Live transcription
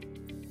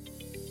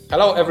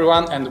Hello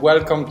everyone and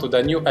welcome to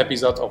the new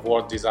episode of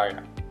World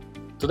Designer.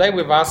 Today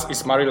with us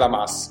is Marilia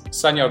Maz,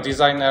 senior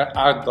designer,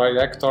 art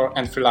director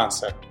and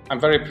freelancer. I'm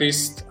very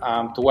pleased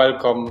to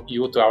welcome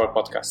you to our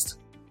podcast.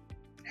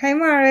 Hi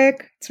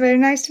Marek, it's very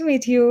nice to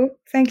meet you.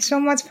 Thank you so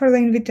much for the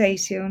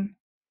invitation.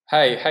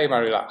 Hey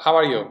Marilia, how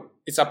are you?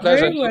 It's a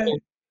pleasure Very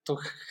well.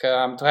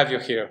 to have you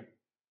here.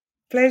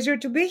 Pleasure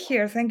to be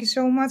here. Thank you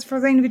so much for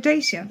the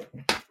invitation.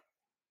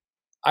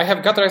 I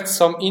have gathered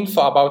some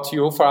info about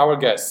you for our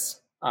guests.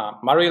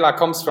 Marilia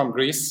comes from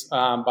Greece,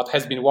 but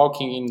has been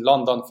working in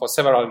London for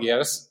several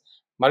years.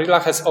 Marilia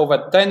has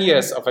over 10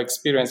 years of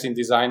experience in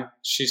design.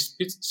 She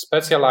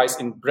specialized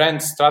in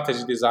brand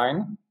strategy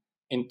design.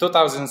 In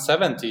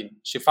 2017,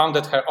 she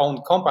founded her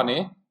own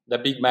company, The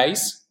Big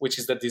Maze, which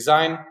is the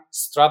design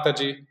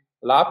strategy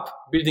lab,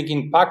 building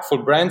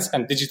impactful brands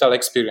and digital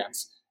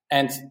experience.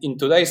 And in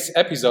today's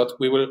episode,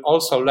 we will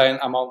also learn,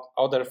 among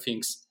other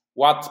things,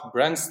 what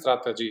brand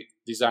strategy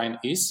design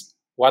is,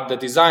 what the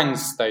design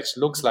stage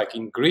looks like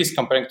in Greece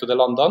comparing to the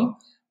London,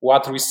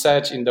 what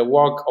research in the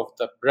work of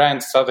the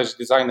brand strategy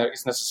designer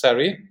is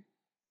necessary,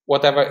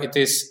 whatever it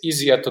is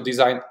easier to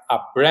design a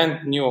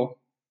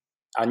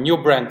new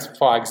brand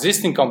for an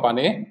existing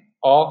company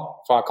or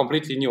for a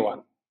completely new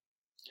one.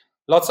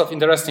 Lots of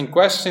interesting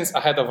questions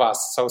ahead of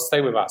us, so stay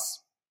with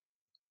us.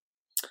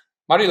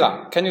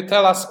 Marilia, can you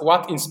tell us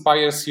what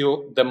inspires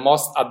you the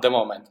most at the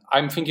moment?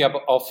 I'm thinking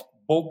of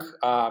book,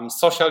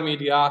 social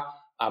media,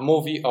 a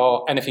movie,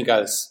 or anything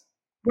else.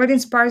 What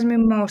inspires me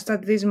most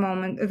at this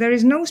moment? There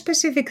is no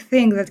specific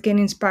thing that can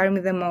inspire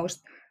me the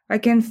most. I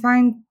can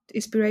find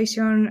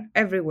inspiration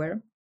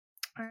everywhere,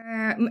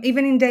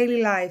 even in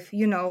daily life,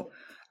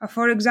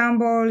 For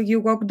example,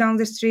 you walk down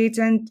the streets,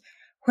 and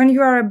when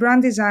you are a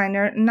brand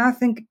designer,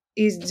 nothing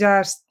is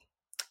just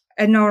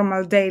a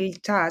normal daily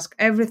task.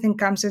 Everything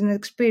comes as an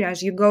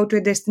experience. You go to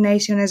a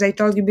destination, as I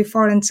told you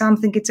before, and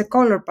something it's a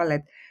color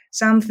palette,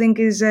 something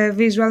is a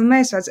visual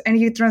message, and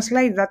you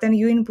translate that and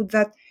you input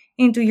that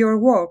into your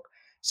work.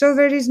 So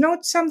there is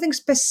not something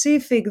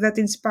specific that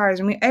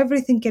inspires me.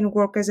 Everything can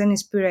work as an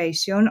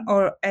inspiration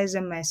or as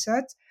a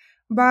message,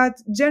 but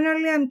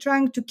generally I'm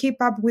trying to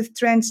keep up with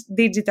trends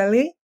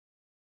digitally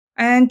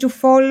and to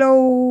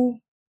follow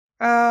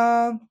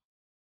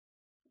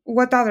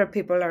what other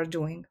people are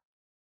doing.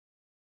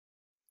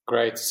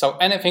 Great. So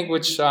anything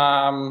which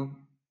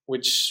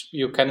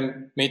you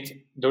can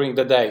meet during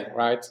the day,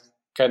 right?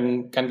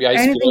 Can be Anything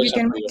you inspiration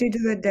can for you. meet into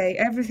the day.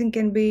 Everything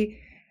can be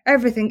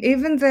everything.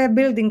 Even the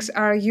buildings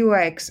are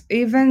UX.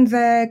 Even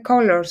the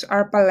colors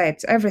are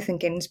palettes. Everything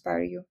can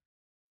inspire you.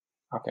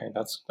 Okay,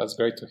 that's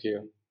great to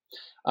hear.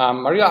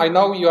 Maria, I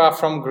know you are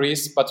from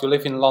Greece, but you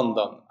live in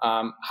London.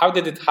 How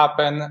did it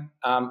happen?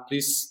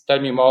 Please tell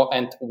me more,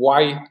 and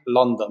why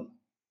London?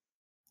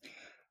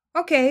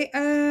 Okay.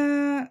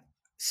 I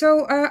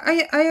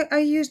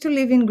used to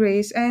live in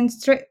Greece, and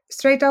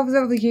straight out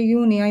of the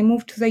uni, I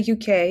moved to the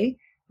UK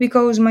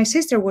because my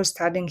sister was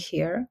studying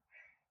here.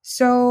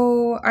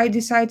 So I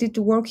decided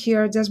to work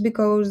here just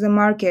because the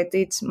market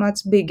it's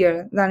much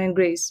bigger than in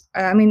Greece.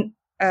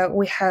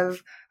 We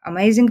have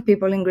amazing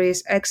people in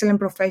Greece, excellent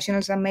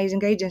professionals,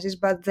 amazing agencies,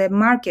 but the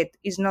market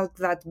is not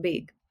that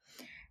big.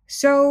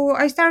 So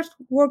I started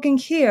working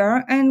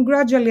here, and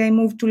gradually I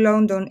moved to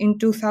London in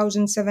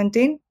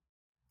 2017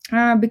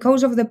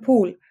 because of the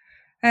pool.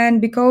 And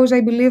because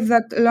I believe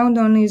that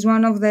London is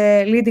one of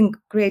the leading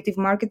creative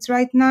markets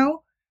right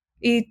now,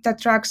 it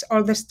attracts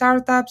all the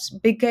startups,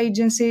 big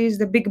agencies,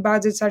 the big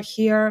budgets are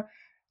here.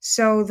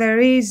 So there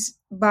is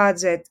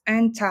budget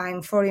and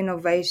time for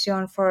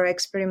innovation, for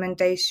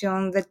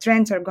experimentation. The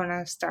trends are going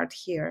to start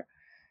here.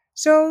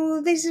 So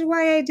this is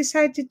why I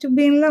decided to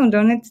be in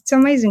London. It's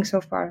amazing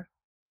so far.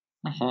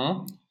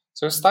 Mm-hmm.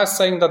 So start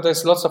saying that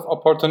there's lots of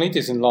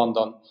opportunities in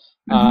London.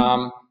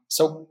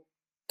 So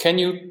can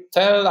you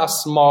tell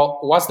us more?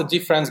 What's the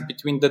difference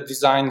between the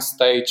design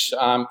stage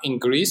in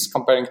Greece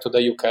comparing to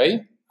the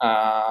UK?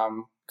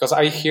 Because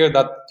I hear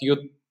that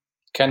you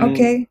can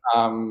Okay.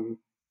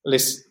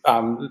 list.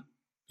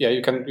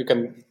 You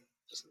can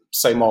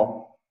say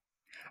more.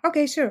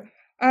 Okay, sure.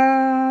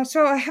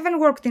 So I haven't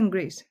worked in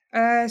Greece,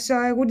 so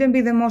I wouldn't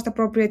be the most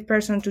appropriate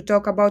person to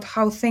talk about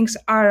how things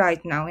are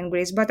right now in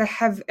Greece. But I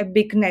have a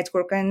big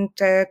network and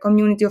a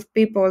community of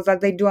people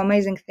that they do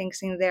amazing things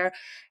in there.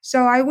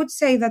 So I would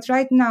say that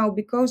right now,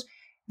 because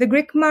the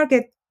Greek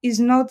market is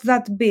not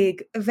that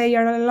big, they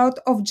are a lot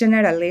of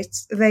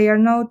generalists. They are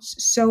not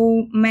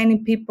so many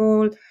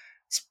people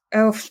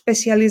of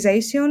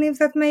specialization, if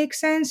that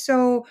makes sense.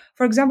 So,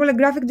 for example, a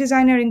graphic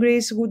designer in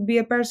Greece would be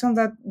a person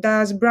that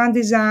does brand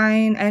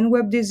design and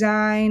web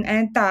design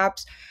and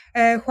tabs,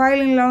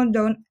 while in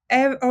London,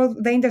 all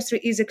the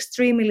industry is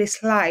extremely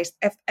sliced.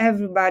 If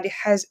everybody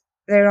has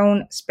their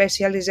own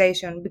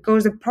specialization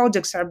because the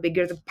projects are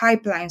bigger, the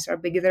pipelines are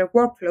bigger, their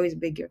workflow is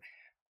bigger.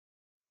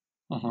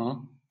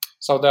 Mm-hmm.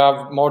 So they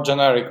are more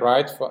generic,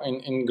 right?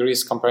 In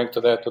Greece compared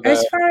to the.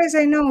 As far as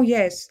I know,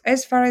 yes.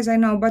 As far as I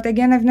know, but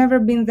again, I've never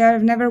been there.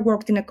 I've never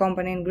worked in a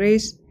company in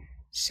Greece,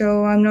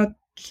 so I'm not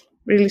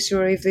really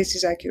sure if this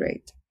is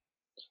accurate.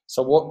 So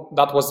what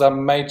that was a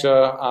major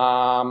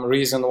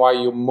reason why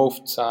you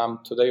moved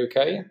to the UK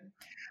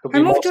to I be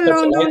more moved to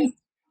specialized. London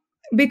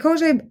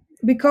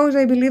because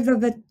I believe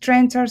that the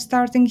trends are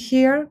starting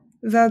here,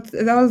 that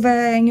all the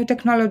new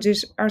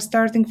technologies are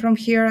starting from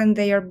here and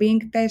they are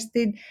being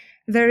tested.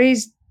 There is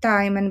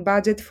time and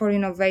budget for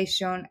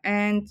innovation,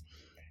 and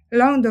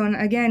London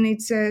again,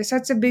 it's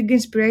such a big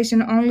inspiration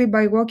only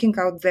by walking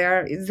out there.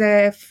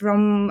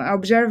 From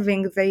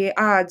observing the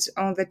ads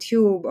on the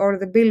tube or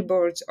the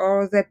billboards or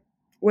the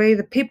way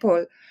the people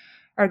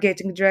are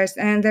getting dressed,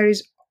 and there is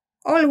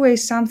always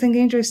something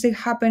interesting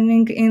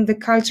happening in the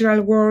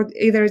cultural world.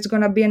 Either it's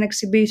going to be an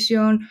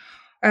exhibition,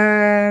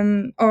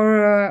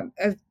 or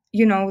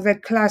the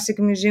classic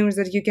museums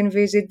that you can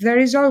visit. There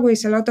is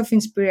always a lot of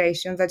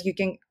inspiration that you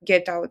can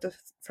get out of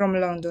from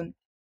London.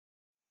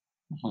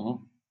 Mhm.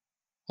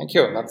 Thank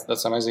you.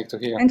 That's amazing to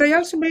hear. And I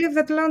also believe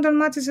that London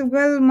matches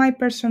well my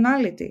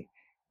personality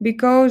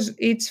because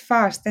it's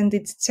fast and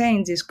it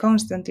changes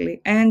constantly.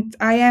 And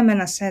I am an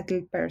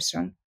unsettled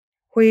person,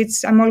 which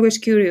I'm always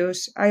curious.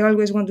 I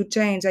always want to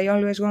change. I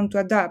always want to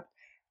adapt.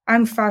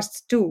 I'm fast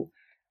too.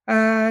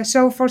 So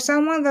for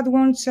someone that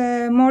wants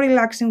a more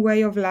relaxing way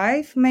of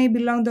life, maybe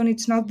London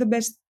it's not the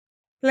best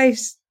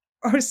place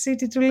or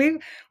city to live.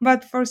 But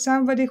for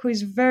somebody who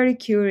is very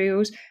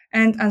curious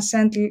and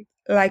unsettled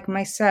like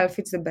myself,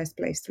 it's the best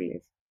place to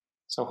live.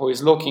 So who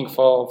is looking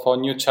for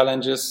new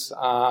challenges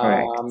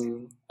Correct.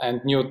 and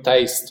new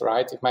taste,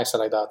 right? If I say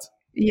like that,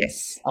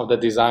 Yes. of the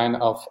design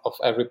of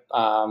every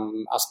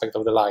aspect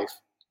of the life.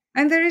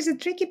 And there is a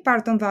tricky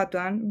part on that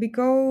one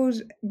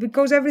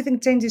because everything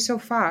changes so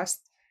fast.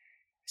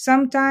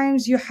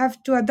 Sometimes you have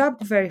to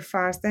adapt very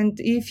fast, and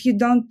if you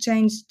don't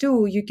change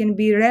too, you can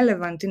be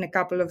relevant in a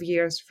couple of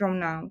years from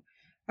now.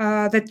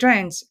 The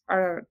trends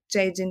are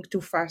changing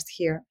too fast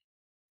here.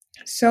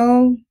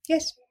 So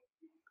yes.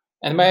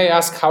 And may I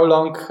ask how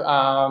long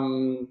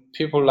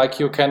people like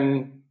you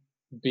can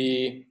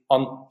be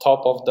on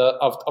top of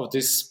of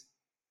this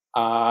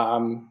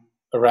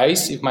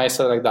race, if I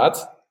say like that?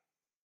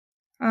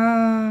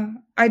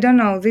 I don't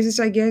know. This is,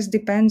 I guess,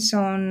 depends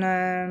on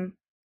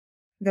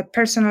the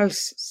personal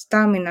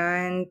stamina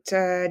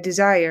and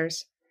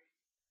desires.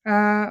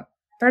 Uh,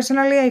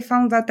 Personally, I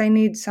found that I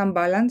need some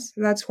balance.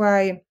 That's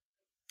why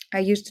I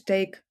used to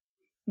take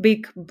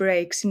big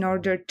breaks in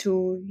order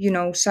to,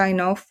 sign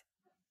off.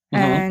 Hmm.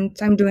 And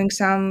I'm doing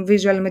some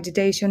visual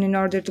meditation in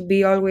order to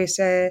be always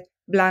a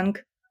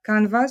blank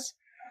canvas.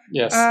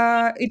 Yes.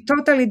 It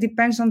totally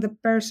depends on the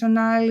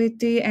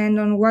personality and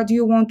on what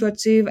you want to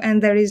achieve.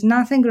 And there is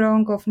nothing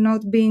wrong of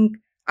not being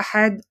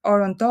ahead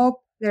or on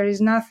top. There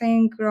is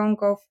nothing wrong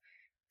of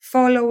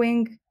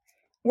following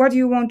what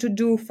you want to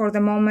do for the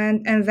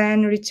moment and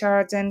then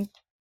recharge and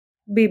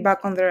be back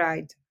on the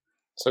ride.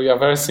 So you are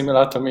very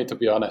similar to me, to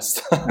be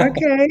honest.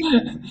 Okay.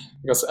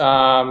 Because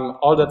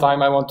all the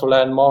time I want to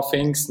learn more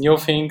things, new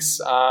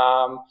things,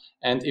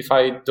 and if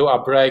I do a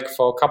break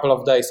for a couple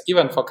of days,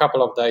 even for a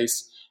couple of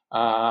days,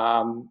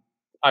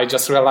 I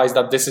just realize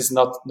that this is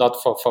not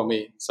for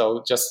me.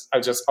 So I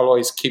just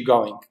always keep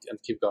going and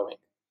keep going.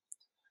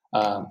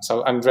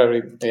 So I'm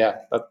very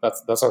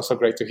that's also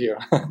great to hear.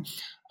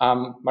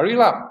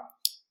 Marila,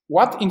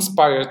 what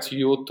inspired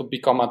you to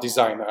become a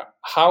designer?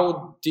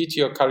 How did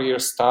your career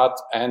start,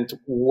 and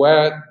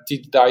where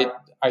did the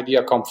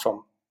idea come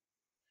from?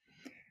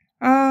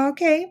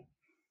 Okay.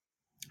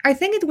 I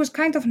think it was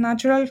kind of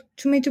natural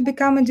to me to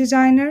become a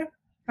designer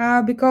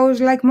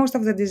because, like most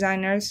of the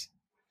designers,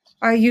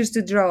 I used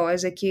to draw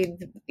as a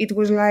kid. It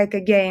was like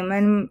a game,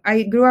 and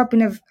I grew up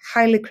in a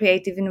highly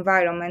creative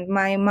environment.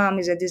 My mom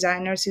is a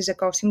designer, she's a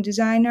costume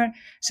designer,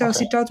 so Okay.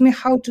 she taught me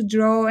how to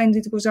draw, and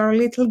it was our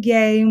little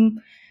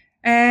game.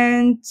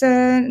 And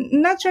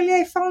naturally,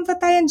 I found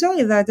that I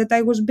enjoyed that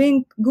I was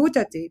being good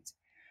at it.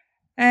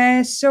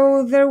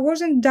 So there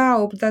wasn't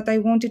doubt that I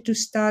wanted to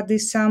study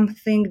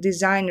something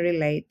design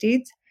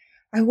related.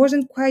 I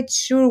wasn't quite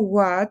sure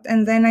what,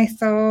 and then I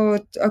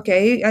thought,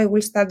 okay, I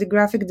will study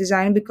graphic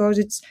design because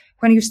it's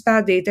when you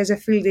study it as a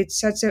field, it's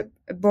such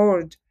a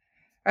broad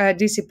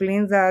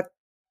discipline that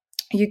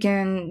you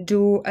can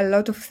do a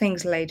lot of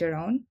things later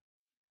on.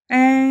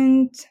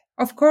 And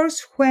of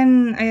course,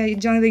 when I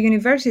joined the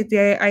university,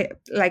 I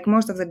like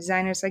most of the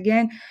designers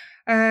again,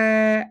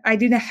 I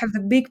didn't have the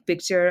big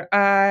picture.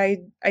 I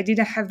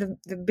didn't have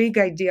the big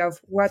idea of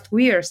what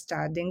we are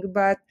studying,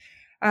 but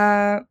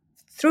uh,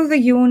 through the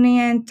uni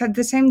and at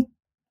the same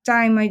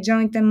time, I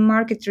joined a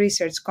market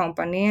research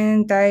company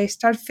and I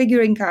start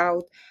figuring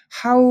out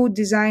how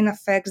design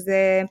affects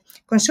the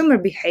consumer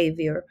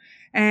behavior.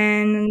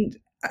 And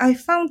I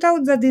found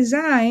out that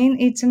design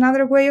it's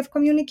another way of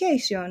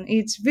communication.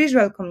 It's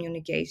visual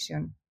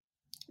communication.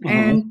 Hmm.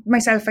 And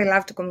myself, I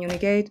love to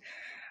communicate,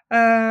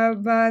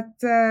 but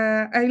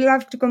I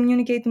love to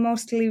communicate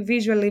mostly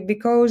visually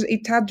because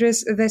it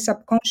addresses the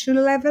subconscious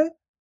level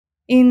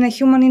in a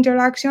human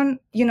interaction.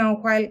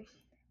 While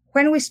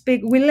when we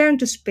speak, we learn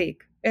to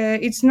speak.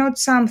 It's not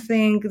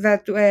something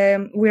that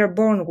we are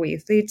born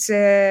with.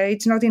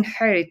 It's not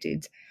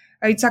inherited.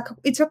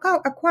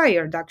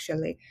 Acquired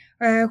actually.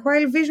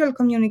 While visual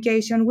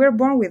communication, we're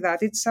born with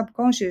that. It's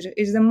subconscious.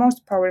 It's the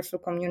most powerful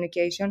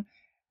communication,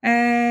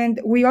 and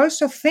we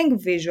also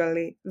think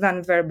visually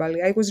than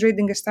verbally. I was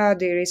reading a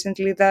study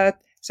recently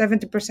that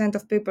 70%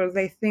 of people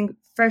they think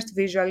first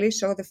visually,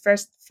 so they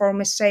first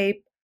form a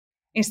shape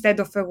instead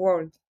of a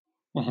word.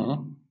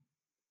 Mm-hmm.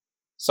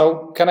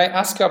 So, can I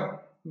ask a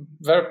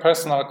very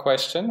personal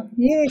question? How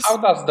Yes.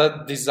 does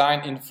the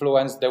design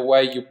influence the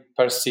way you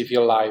perceive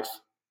your life?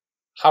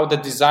 How the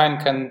design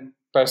can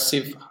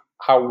perceive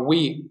how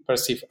we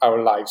perceive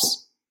our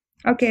lives?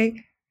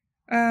 Okay.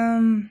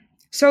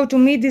 So to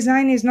me,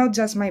 design is not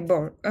just my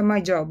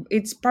job.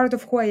 It's part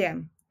of who I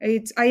am.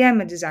 I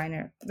am a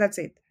designer. That's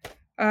it.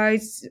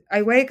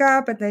 I wake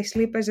up and I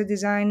sleep as a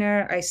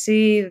designer. I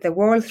see the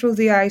world through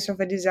the eyes of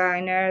a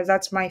designer.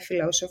 That's my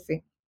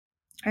philosophy.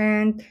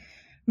 And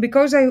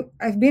because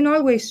I've been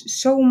always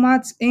so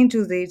much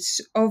into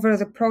this over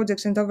the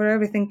projects and over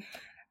everything,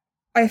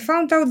 I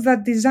found out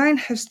that design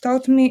has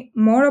taught me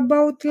more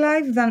about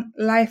life than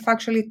life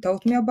actually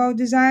taught me about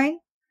design.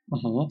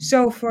 Mm-hmm.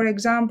 So, for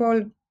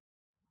example,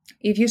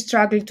 if you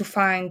struggle to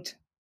find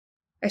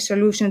a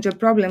solution to a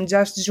problem,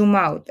 just zoom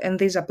out, and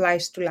this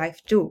applies to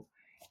life too.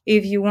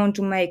 If you want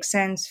to make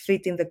sense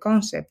fit in the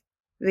concept,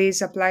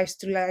 this applies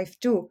to life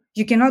too.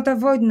 You cannot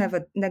avoid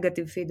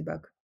negative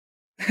feedback.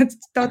 That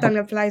totally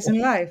applies in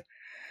life.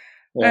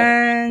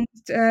 Yeah.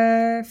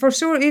 And for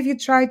sure, if you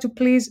try to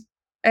please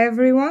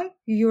everyone,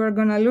 you are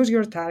gonna lose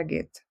your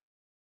target.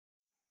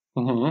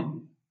 Mm-hmm.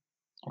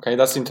 Okay,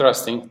 that's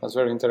interesting. That's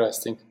very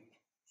interesting.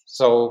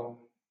 So,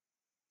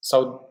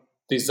 so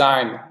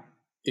design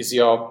is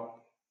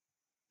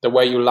the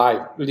way you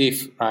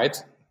live,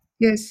 right?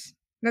 Yes,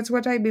 that's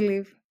what I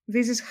believe.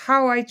 This is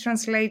how I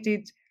translate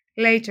it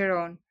later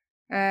on.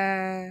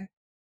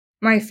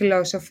 My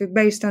philosophy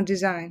based on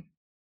design.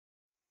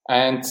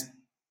 And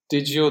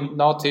did you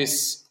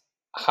notice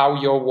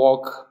how your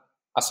work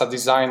as a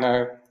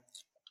designer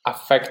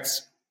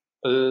affects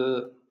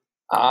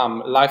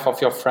life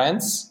of your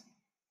friends,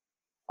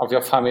 of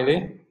your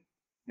family?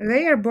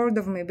 They are bored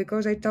of me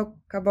because I talk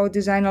about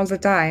design all the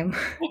time,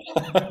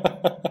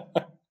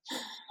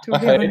 to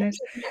be Okay.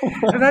 honest.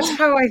 That's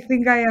how I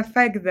think I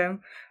affect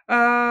them.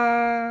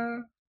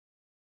 Uh,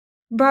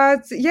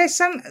 but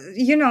yes,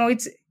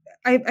 it's.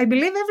 I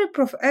believe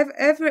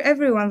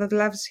everyone that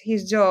loves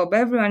his job,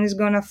 everyone is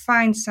gonna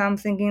find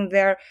something in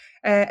there,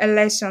 a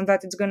lesson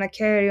that it's gonna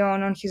carry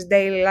on his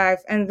daily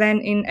life, and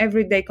then in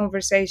everyday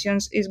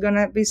conversations is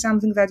gonna be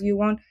something that you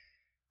want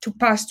to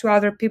pass to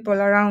other people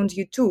around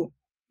you too.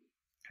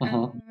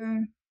 Mhm.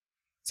 Uh,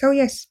 so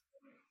yes.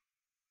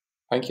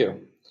 Thank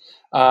you.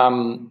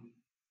 Um,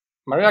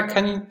 Maria,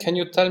 can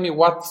you tell me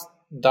what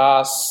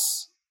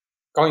does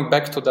going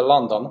back to the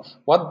London,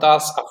 what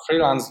does a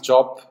freelance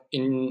job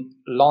in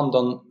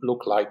London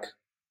look like?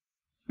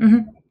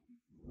 Mhm.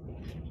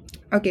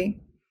 Okay.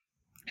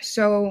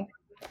 So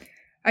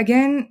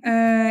again,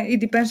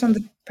 it depends on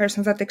the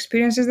person that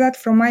experiences that.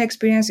 From my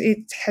experience,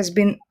 it has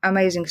been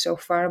amazing so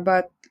far,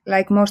 but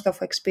like most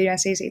of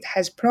experiences, it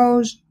has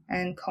pros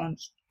and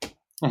cons.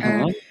 Uh,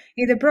 Mhm.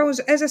 in the pros,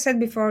 as I said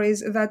before,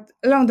 is that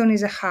London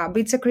is a hub.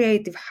 It's a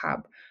creative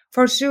hub.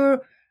 For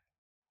sure,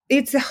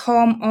 it's a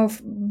home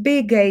of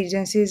big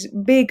agencies,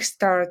 big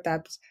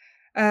startups.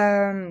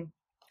 Um,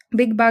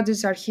 Big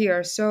budgets are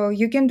here, so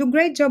you can do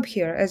great job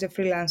here as a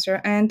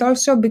freelancer. And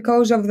also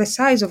because of the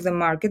size of the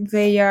market,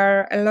 there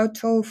are a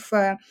lot of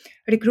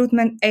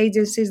recruitment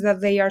agencies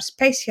that they are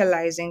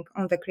specializing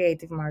on the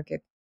creative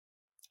market,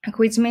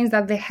 which means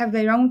that they have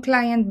their own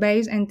client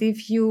base. And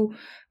if you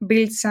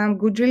build some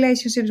good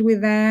relationships with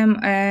them,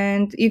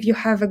 and if you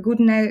have a good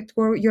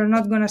network, you're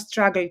not going to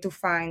struggle to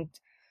find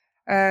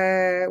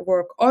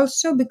work.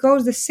 Also,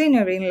 because the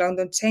scenery in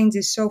London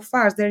changes so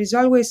fast, there is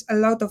always a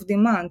lot of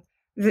demand.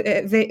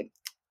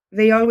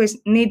 They always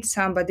need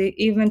somebody,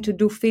 even to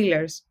do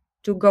fillers,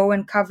 to go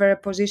and cover a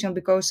position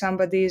because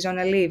somebody is on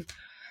a leave.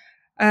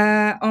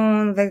 Uh,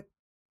 on the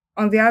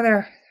on the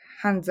other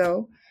hand,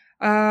 though,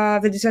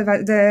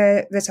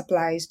 the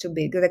supply is too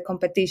big. The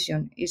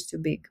competition is too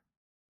big.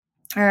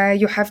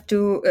 You have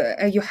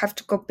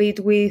to compete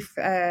with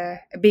a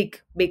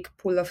big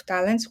pool of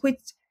talents,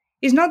 which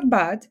is not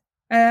bad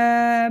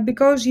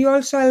because you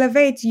also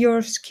elevate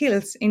your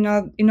skills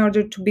in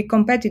order to be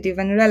competitive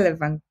and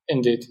relevant.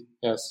 Indeed,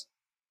 yes,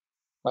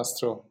 that's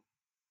true.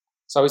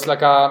 So it's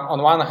like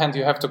on one hand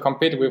you have to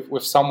compete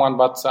with someone,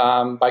 but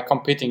by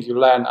competing you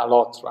learn a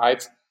lot,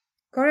 right?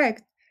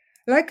 Correct.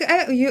 Like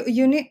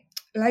you need,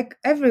 like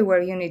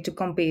everywhere you need to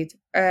compete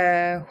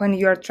when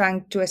you are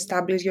trying to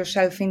establish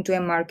yourself into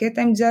a market.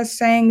 I'm just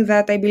saying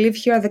that I believe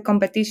here the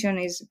competition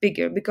is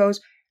bigger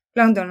because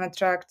London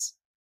attracts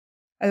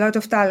a lot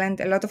of talent,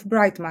 a lot of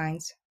bright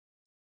minds.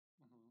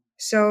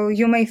 So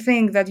you may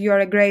think that you are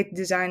a great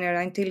designer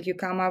until you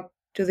come up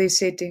to this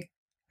city.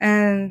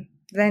 And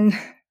then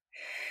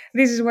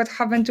this is what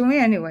happened to me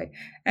anyway.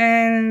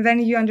 And then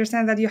you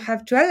understand that you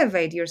have to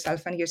elevate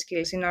yourself and your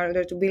skills in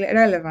order to be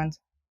relevant.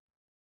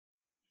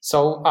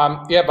 So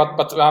yeah,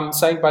 but I'm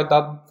saying by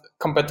that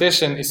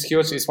competition is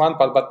huge is one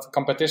part, but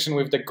competition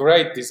with the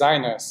great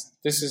designers.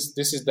 This is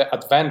the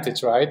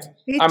advantage, right?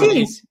 I It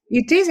mean, is.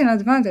 It is an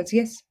advantage,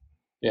 yes.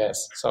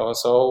 yes.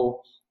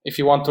 So if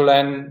you want to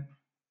learn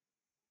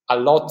a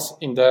lot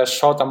in the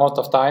short amount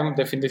of time,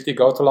 definitely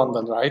go to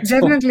London, right?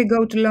 Definitely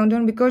go to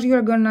London because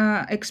you're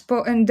gonna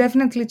expose, and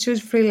definitely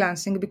choose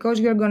freelancing because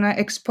you're gonna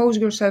expose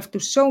yourself to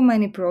so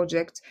many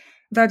projects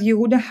that you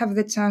wouldn't have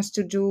the chance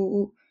to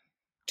do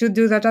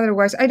that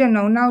otherwise. I don't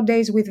know.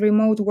 Nowadays with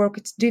remote work,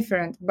 it's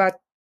different, but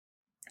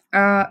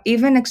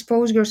even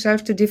expose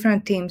yourself to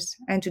different teams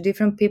and to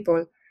different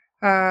people,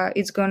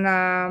 it's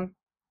gonna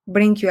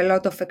bring you a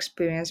lot of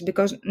experience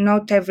because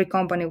not every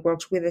company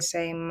works with the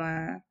same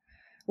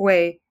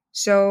way.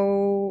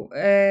 So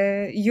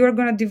you're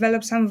gonna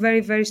develop some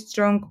very, very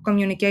strong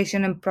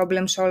communication and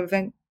problem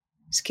solving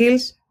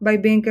skills by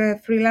being a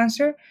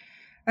freelancer.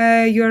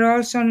 You're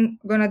also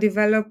going to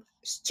develop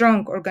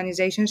strong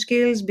organization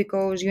skills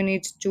because you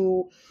need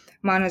to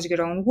manage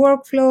your own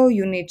workflow,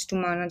 you need to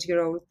manage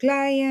your own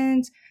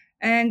clients,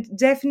 and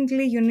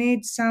definitely you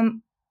need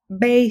some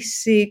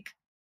basic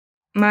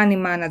money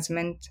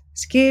management Mhm.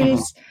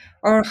 skills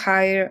or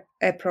hire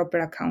a proper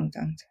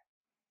accountant.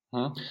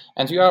 Mhm.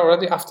 And you are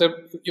already after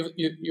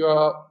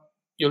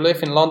you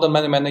live in London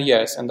many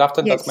years, and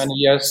after that Yes. many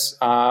years,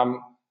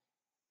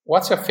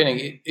 what's your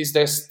feeling? Is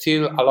there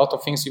still a lot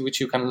of things which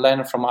you can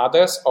learn from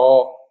others,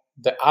 or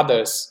the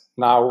others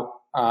now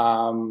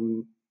are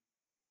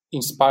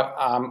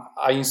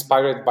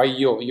inspired by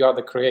you? You are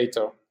the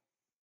creator.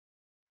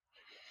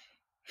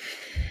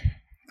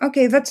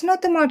 Okay, that's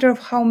not a matter of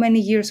how many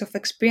years of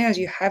experience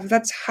you have,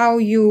 that's how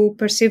you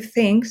perceive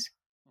things.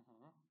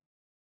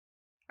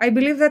 I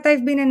believe that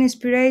I've been an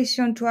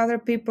inspiration to other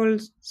people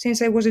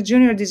since I was a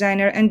junior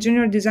designer, and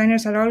junior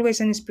designers are always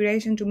an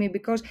inspiration to me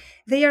because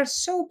they are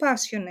so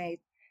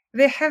passionate.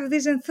 They have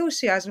this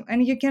enthusiasm,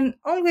 and you can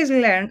always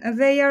learn. And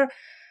they are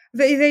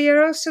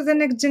also the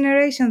next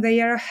generation.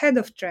 They are ahead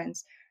of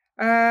trends.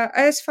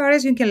 As far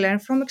as you can learn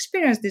from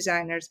experienced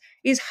designers,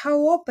 is how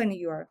open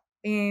you are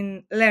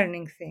in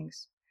learning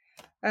things.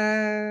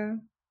 Uh,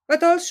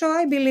 but also,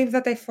 I believe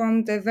that I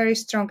formed a very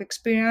strong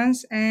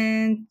experience,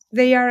 and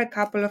they are a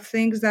couple of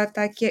things that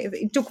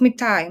it took me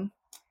time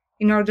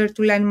in order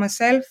to learn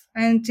myself.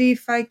 And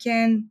if I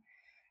can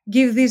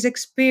give this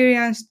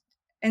experience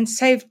and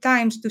save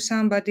times to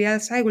somebody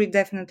else, I will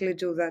definitely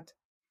do that.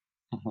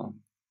 Mhm.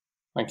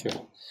 Thank you.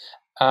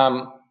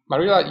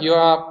 Marilia, you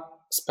are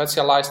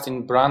specialized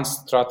in brand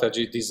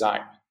strategy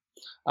design.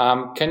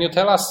 Can you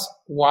tell us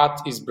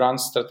what is brand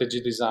strategy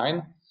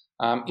design?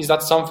 Is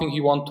that something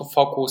you want to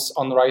focus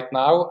on right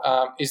now?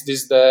 Is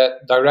this the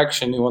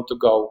direction you want to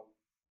go?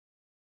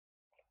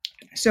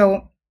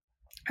 So,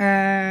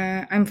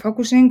 I'm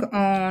focusing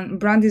on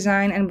brand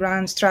design and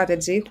brand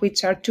strategy,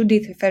 which are two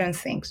different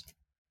things.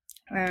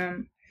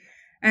 Um,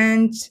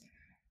 and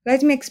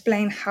let me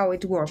explain how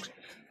it works.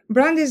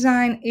 Brand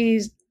design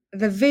is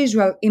the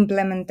visual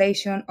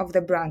implementation of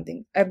the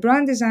branding. A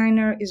brand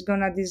designer is going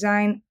to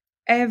design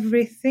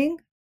everything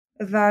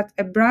that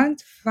a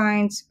brand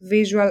finds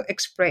visual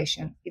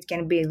expression. It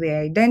can be the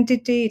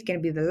identity, it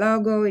can be the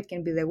logo, it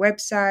can be the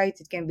website,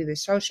 it can be the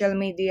social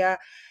media.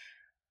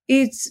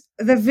 It's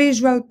the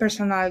visual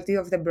personality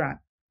of the brand.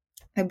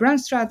 A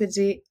brand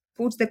strategy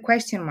puts the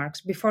question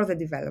marks before the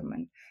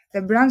development.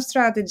 The brand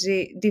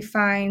strategy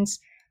defines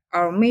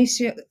our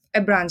mission,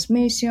 a brand's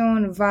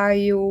mission,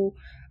 value,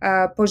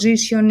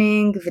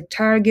 positioning, the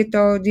target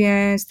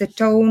audience, the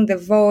tone, the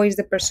voice,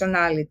 the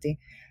personality.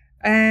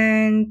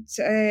 And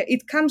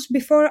it comes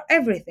before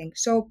everything.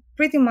 So,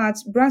 pretty much,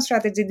 brand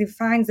strategy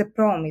defines the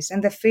promise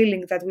and the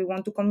feeling that we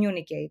want to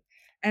communicate.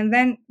 And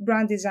then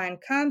brand design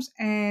comes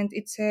and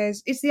it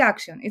says, it's the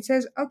action. It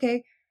says,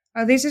 okay,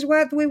 this is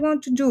what we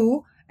want to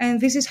do, and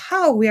this is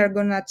how we are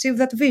going to achieve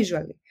that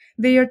visually.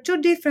 They are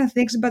two different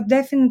things, but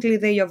definitely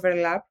they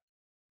overlap.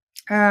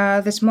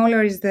 The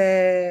smaller is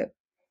the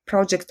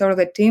project or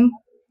the team,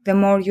 the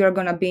more you are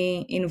going to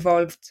be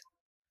involved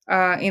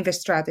in the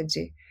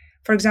strategy.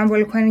 For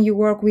example, when you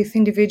work with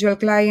individual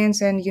clients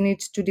and you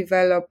need to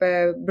develop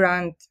a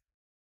brand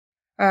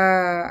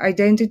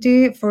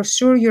identity, for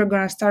sure you're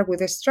going to start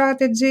with a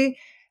strategy,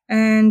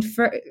 and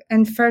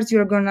first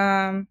you're going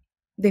to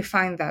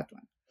define that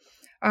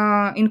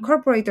one. In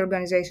corporate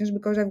organizations,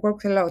 because I've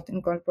worked a lot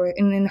in corporate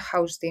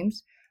in-house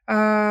teams,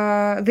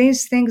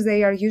 these things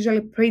they are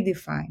usually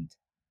predefined.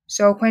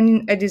 So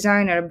when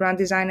a brand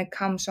designer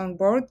comes on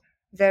board,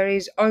 there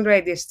is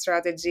already a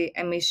strategy,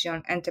 a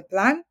mission, and a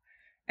plan,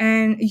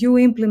 and you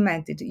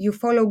implement it. You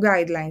follow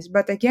guidelines,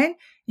 but again,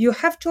 you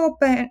have to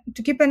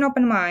keep an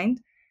open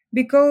mind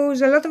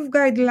because a lot of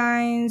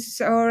guidelines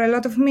or a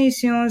lot of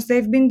missions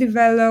they've been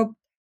developed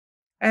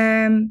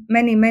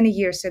many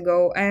years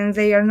ago and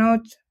they are not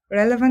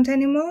relevant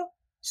anymore.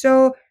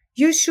 So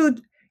you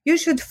should you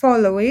should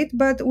follow it,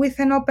 but with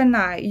an open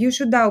eye. You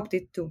should doubt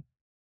it too.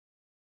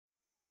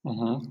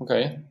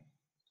 Okay.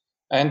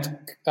 And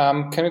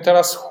can you tell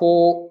us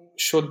who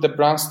should the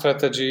brand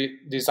strategy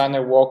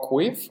designer work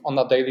with on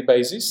a daily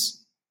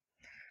basis?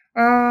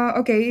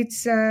 Okay,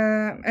 it's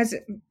as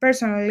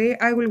personally,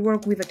 I will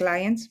work with the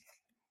clients.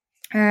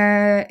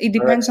 It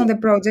depends on Directly. the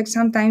project.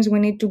 Sometimes we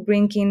need to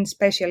bring in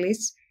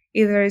specialists.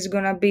 Either it's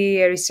gonna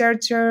be a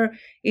researcher,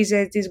 is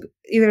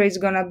either it's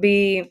gonna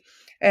be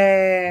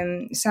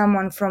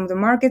someone from the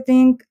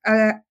marketing.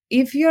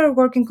 If you're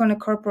working on a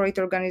corporate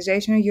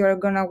organization, you're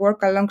gonna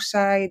work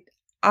alongside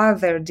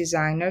other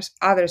designers,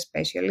 other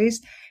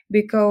specialists,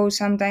 because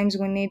sometimes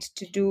we need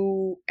to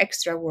do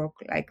extra work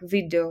like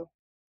video,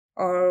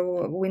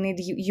 or we need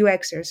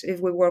UXers if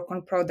we work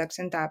on products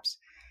and apps.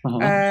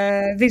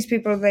 Mhm. These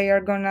people, they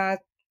are gonna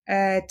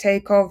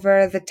take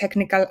over the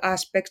technical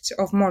aspects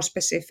of more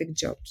specific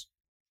jobs.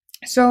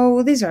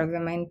 So these are the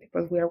main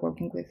people we are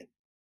working with.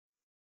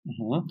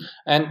 Mhm.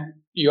 And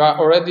you are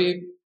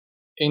already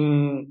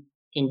in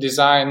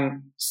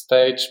design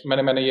stage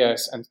many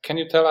years. And can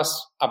you tell us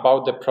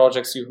about the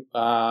projects you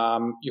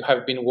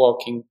have been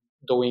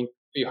doing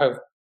you have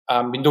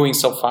been doing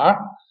so far,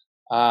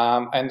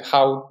 and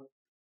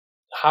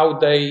how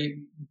they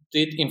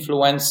did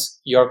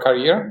influence your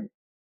career?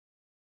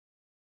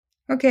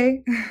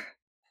 Okay.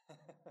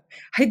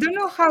 I don't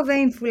know how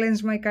they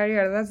influence my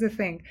career, that's the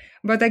thing.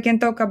 But I can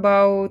talk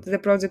about the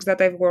projects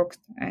that I've worked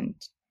and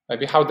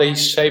Maybe how they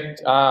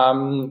shaped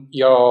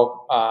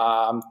your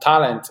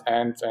talent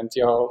and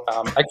your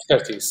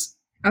expertise.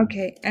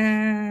 okay.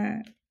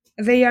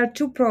 They are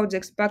two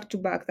projects back to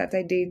back that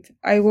I did.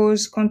 I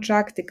was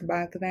contracted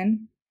back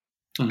then.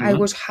 I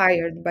Hmm. was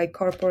hired by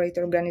corporate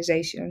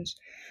organizations.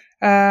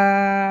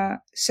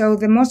 So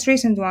the most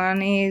recent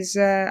one is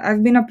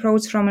I've been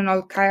approached from an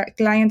old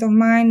client of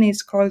mine.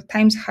 It's called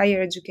Times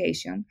Higher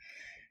Education.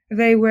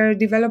 They were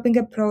developing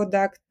a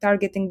product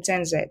targeting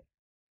Gen Z,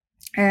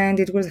 and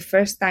it was the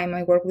first time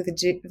I worked with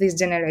this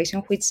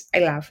generation, which I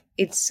love.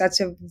 It's such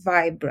a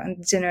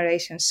vibrant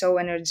generation, so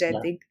Yeah.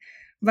 energetic,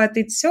 but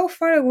it's so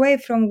far away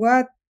from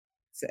what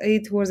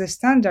it was a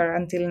standard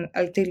until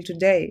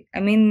today. I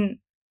mean,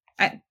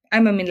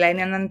 I'm a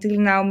millennial. Until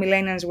now,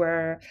 millennials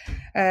were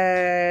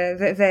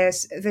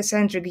the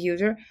centric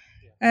user,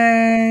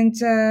 and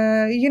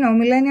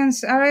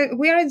millennials are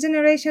we are a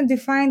generation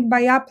defined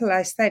by Apple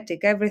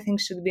aesthetic. Everything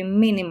should be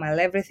minimal.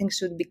 Everything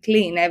should be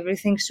clean.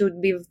 Everything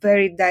should be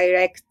very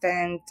direct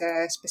and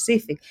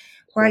specific.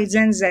 While Correct.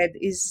 Gen Z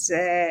is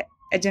a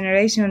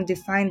generation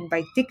defined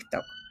by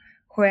TikTok,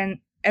 when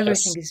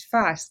everything Yes. is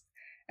fast,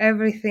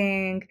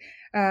 everything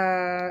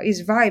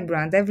is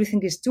vibrant,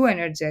 everything is too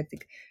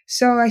energetic.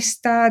 So I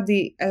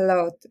study a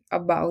lot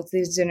about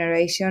this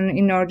generation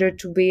in order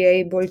to be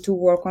able to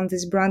work on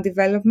this brand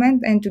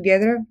development, and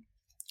together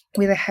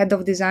with the head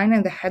of design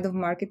and the head of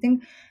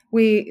marketing,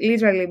 we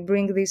literally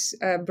bring this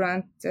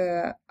brand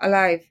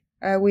alive.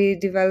 We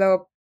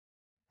develop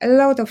a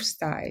lot of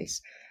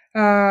styles,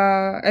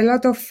 a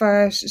lot of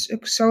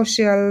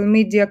social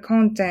media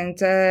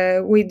content.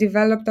 We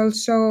developed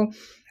also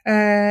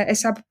a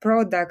sub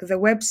product, the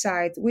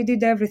website. We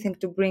did everything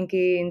to bring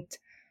it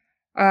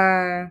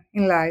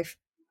in life.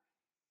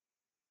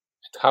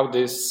 How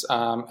this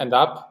end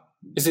up?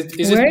 Is it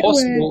Where were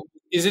possible?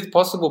 Is it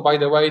possible, by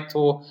the way,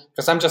 to,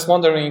 because I'm just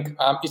wondering,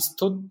 it's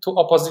two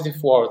opposite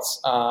words,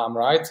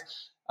 right?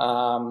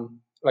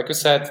 Like you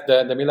said,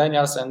 the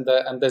millennials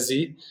and the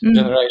Z mm,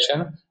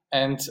 generation,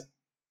 and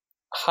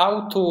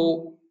how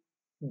to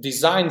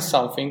design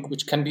something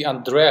which can be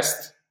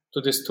addressed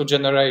to these two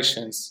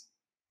generations.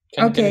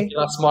 Can you okay,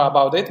 tell us more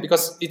about it?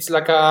 Because it's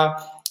like a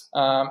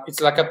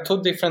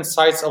two different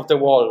sides of the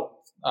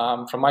wall,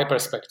 from my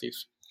perspective.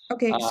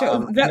 okay.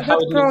 So And how that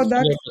it looks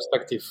from your product,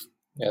 perspective.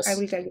 I Yes.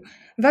 will tell you,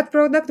 that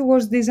product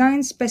was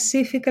designed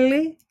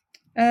specifically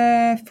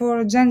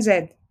for Gen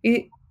Z.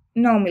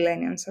 No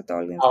millennials at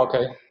all in there.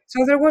 Okay.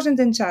 So there wasn't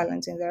a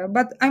challenge in there.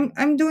 But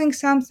I'm doing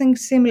something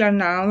similar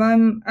now.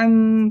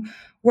 I'm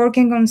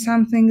working on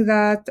something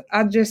that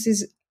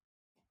addresses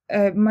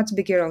a much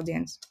bigger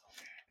audience.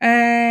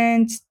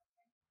 And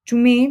to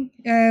me,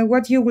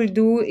 what you will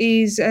do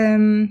is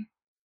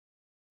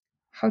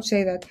how to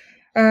say that,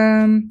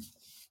 um,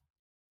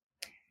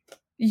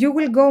 you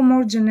will go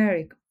more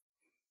generic.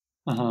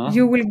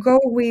 You Uh-huh. will go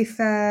with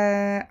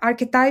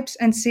archetypes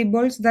and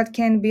symbols that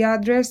can be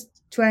addressed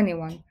to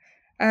anyone.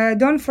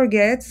 Don't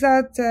forget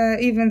that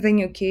even the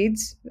new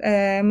kids,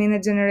 I mean, a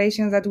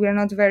generation that we are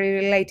not very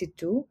related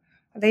to,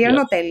 they are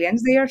Yes. not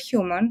aliens, they are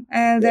human,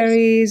 and there Yes.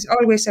 is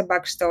always a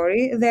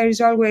backstory. There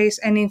is always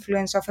an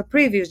influence of a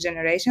previous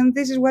generation.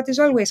 This is what is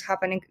always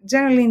happening,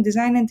 generally in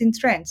design and in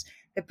trends.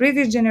 The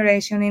previous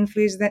generation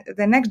influenced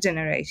the next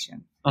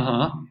generation.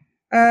 Uh-huh.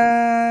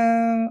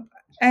 uh,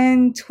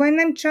 and when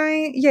I'm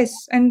trying,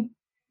 yes, and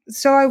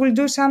so I will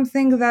do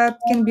something that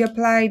can be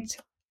applied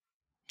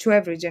to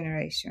every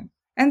generation.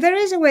 And there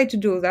is a way to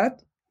do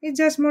that. It's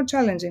just more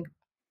challenging.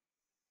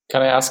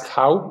 Can I ask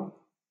how?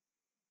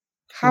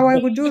 How I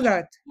would do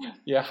that?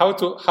 Yeah, how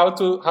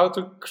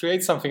to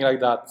create something like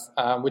that,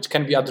 which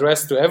can be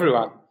addressed to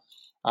everyone.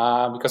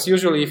 Because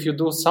usually, if you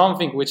do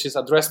something which is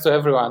addressed to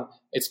everyone,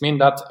 it's mean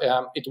that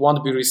it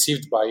won't be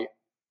received by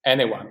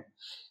anyone.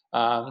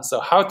 So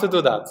how to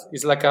do that?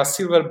 It's like a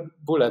silver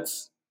bullet.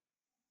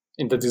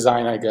 in the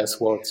design, I guess,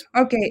 world.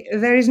 Okay,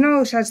 there is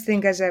no such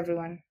thing as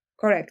everyone.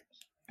 Correct.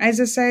 As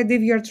I said,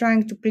 if you're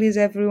trying to please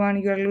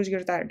everyone, you'll lose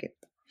your target.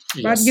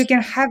 But you Yes.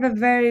 can have a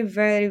very,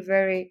 very,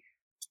 very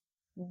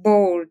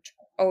broad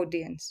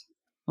audience.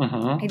 It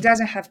Mm-hmm.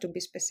 doesn't have to be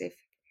specific.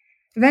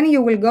 Then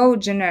you will go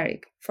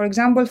generic. For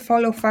example,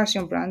 follow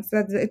fashion brands.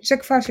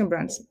 Check fashion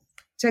brands.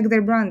 Check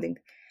their branding.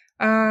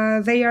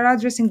 They are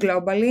addressing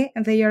globally,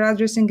 and they are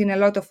addressing in a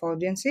lot of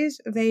audiences.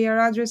 They are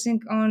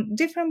addressing on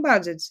different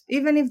budgets.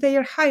 Even if they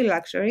are high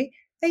luxury,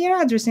 they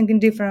are addressing in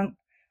different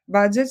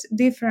budgets,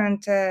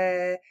 different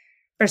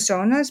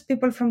personas,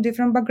 people from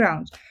different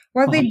backgrounds.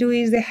 What they do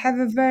is they have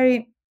a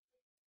very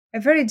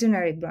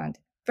generic brand,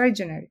 very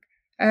generic,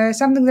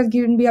 something that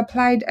can be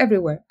applied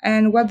everywhere.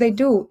 And what they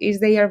do is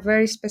they are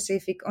very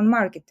specific on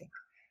marketing.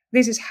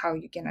 This is how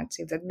you can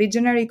achieve that. Be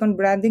generic on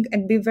branding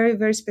and be very,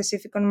 very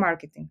specific on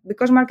marketing,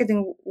 because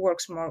marketing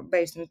works more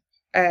based on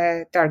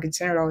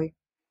targets and ROI.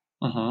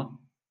 Mm-hmm.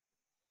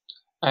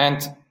 And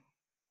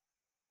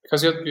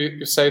because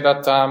you say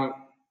that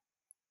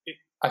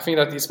I think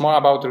that it's more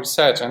about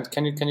research. And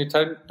can you More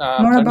tell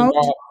me about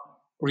more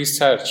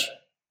research,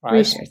 right?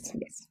 research,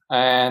 yes.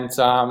 And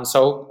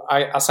so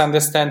as I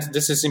understand,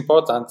 this is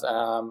important.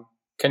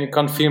 Can you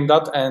confirm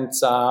that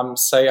and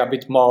say a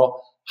bit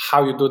more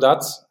how you do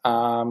that,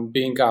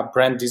 being a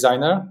brand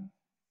designer?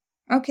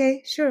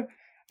 Okay, sure.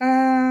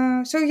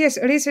 So yes,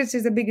 research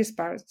is the biggest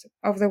part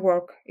of the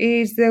work.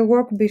 It's the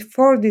work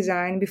before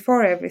design,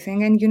 before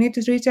everything, and you need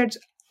to research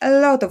a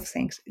lot of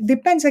things.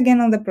 Depends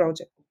again on the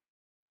project.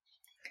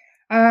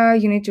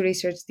 You need to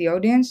research the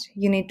audience.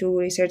 You need to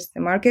research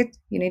the market.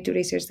 You need to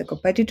research the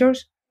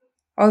competitors.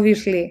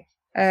 Obviously,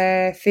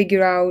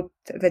 figure out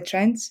the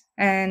trends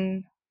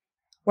and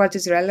what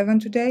is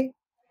relevant today.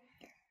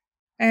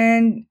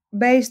 And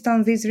based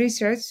on this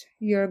research,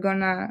 you're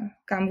gonna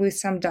come with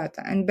some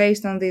data. And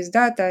based on this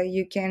data,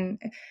 you can,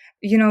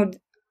 you know,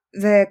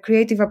 the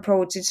creative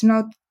approach, it's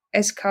not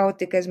as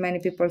chaotic as many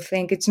people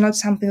think. It's not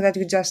something that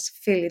you just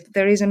feel it.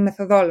 There is a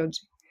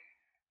methodology.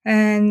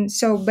 And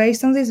so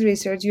based on this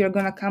research, you're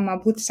gonna come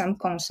up with some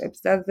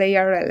concepts that they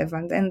are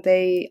relevant and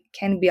they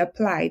can be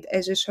applied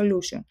as a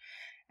solution.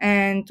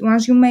 And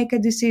once you make a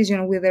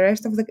decision with the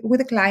rest of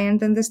the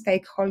client and the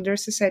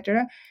stakeholders,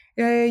 etc.,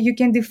 you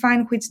can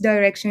define which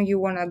direction you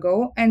want to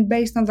go, and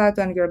based on that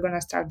one, you're going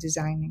to start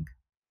designing.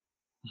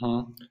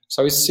 Mhm.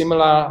 So it's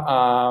similar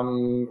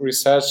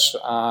research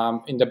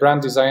in the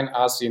brand design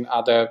as in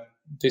other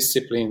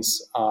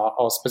disciplines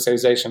or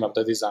specialization of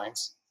the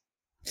designs.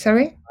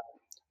 Sorry.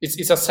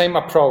 It's the same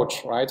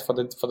approach, right? For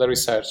the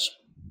research,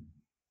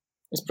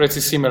 it's pretty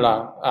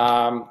similar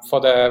for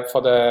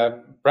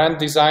the brand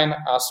design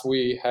as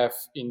we have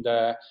in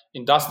the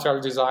industrial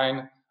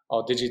design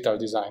or digital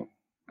design.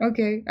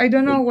 Okay, I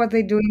don't know what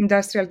they do in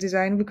industrial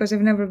design because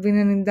I've never been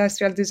an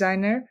industrial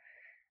designer,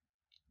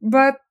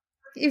 but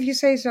if you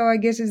say so, I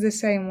guess it's the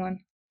same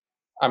one.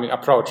 I mean,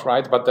 approach,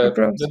 right? But the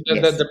Approach, the the,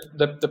 the, yes. the,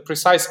 the, the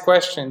precise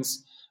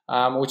questions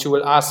which you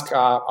will ask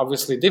are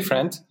obviously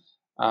different,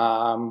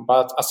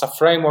 but as a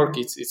framework,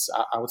 it's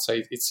I would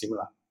say it's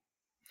similar.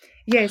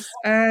 Yes,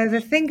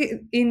 the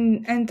thing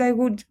and I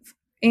would,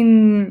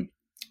 in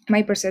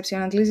my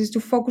perception at least, is to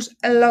focus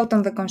a lot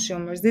on the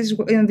consumers. This is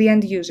in the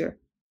end user.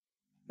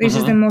 This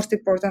is the Mm-hmm. most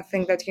important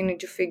thing that you need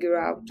to figure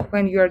out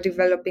when you are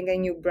developing a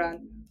new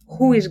brand.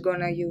 Who is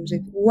gonna use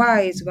it?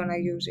 Why is gonna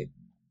use it?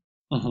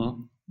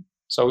 Mm-hmm.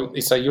 So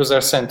it's a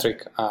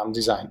user-centric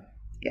design.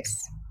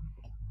 Yes.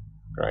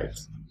 Great.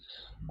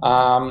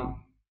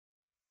 Um,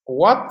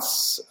 what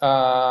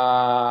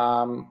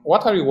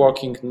what are you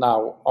working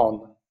now on?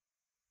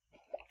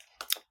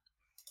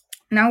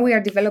 Now we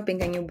are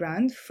developing a new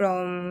brand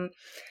from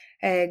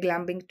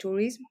glamping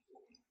tourism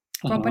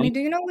company. Mm-hmm. Do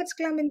you know what's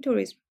glamping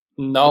tourism?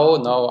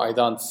 No, I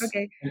don't.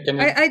 Okay, Can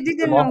you I tell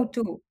didn't know more?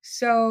 too.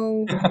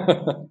 So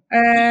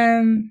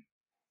um,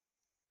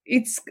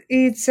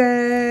 it's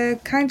a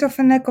kind of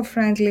an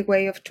eco-friendly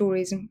way of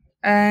tourism.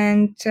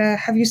 And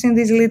have you seen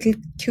these little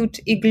cute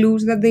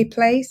igloos that they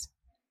place?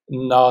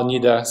 No,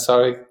 neither.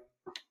 Sorry.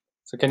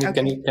 So can you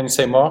can Okay. you can you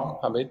say more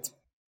a bit?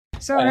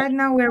 So right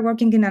now we're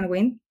working in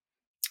Unwin.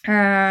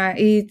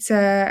 It's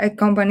a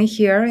company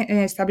here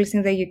established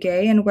in the UK,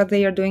 and what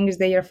they are doing is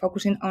they are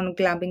focusing on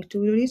glamping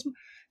tourism.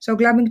 So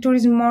glamping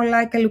tourism more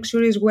like a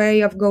luxurious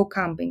way of go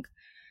camping.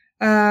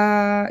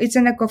 It's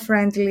an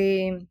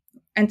eco-friendly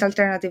and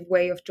alternative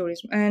way of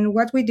tourism. And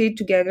what we did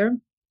together,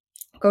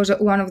 because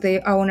one of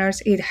the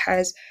owners it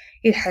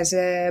has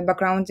a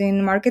background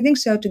in marketing,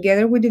 so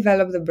together we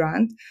developed the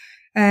brand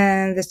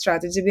and the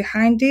strategy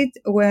behind it,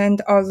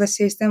 and all the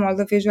system, all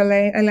the visual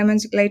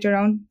elements later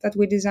on that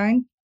we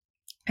designed.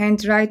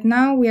 And right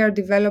now we are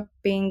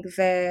developing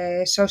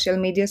the social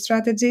media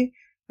strategy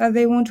that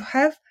they want to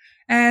have.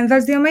 And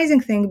that's the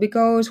amazing thing,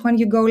 because when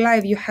you go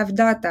live, you have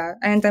data.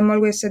 And I'm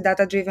always a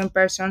data driven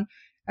person.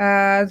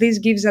 This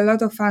gives a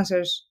lot of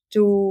answers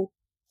to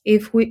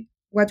if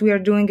what we are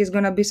doing is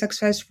going to be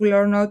successful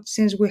or not,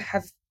 since we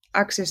have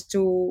access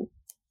to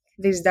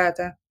this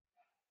data.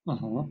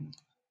 Mm-hmm.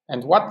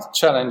 And what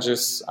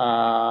challenges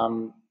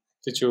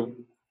did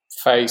you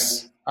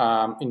face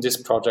in this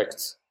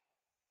project?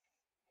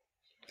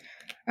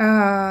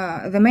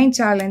 The main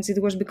challenge,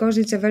 it was because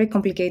it's a very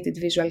complicated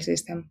visual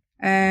system,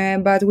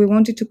 but we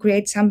wanted to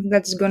create something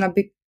that's gonna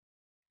be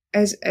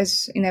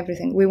as in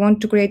everything. We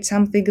want to create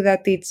something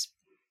that it's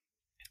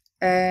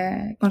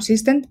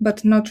consistent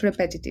but not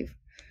repetitive.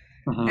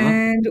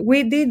 And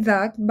we did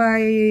that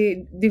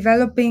by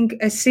developing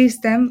a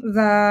system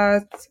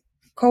that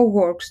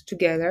co-works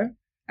together,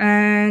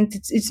 and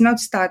it's not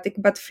static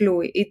but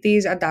fluid. It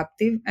is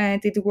adaptive,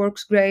 and it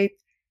works great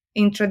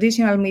in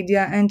traditional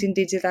media and in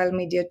digital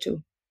media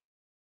too.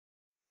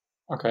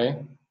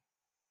 Okay.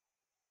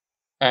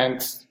 And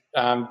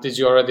did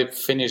you already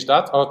finish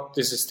that, or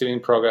this is still in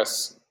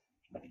progress?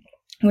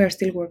 We are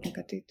still working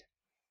at it.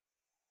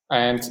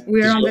 And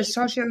We are on the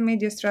social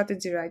media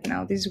strategy right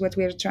now. This is what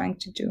we are trying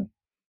to do.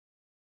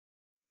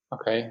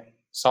 Okay,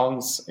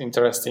 sounds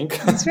interesting.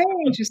 It's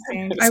very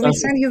interesting. I will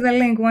send you the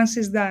link once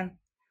it's done.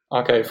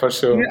 Okay, for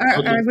sure.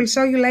 I will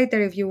show you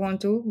later if you want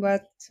to,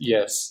 but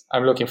yes,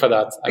 I'm looking for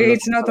that.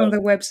 It's not on the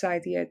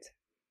website yet.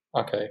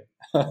 Okay.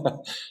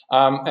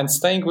 And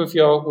staying with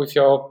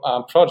your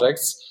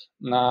projects,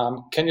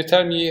 can you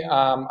tell me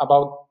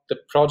about the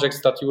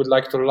projects that you would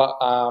like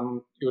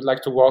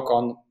to work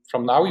on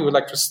from now? You would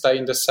like to stay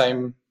in the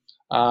same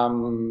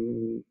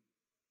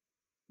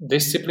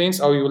disciplines,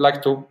 or you would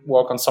like to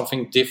work on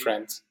something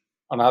different?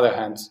 On the other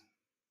hand,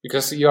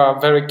 because you are a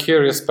very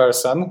curious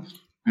person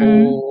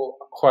who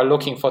are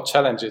looking for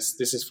challenges.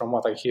 This is from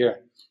what I hear.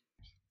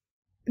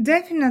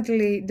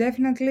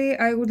 Definitely,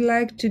 I would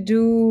like to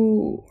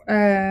do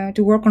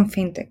to work on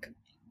fintech.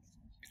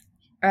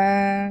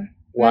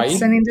 Why?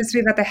 That's an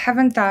industry that I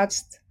haven't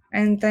touched,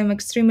 and I'm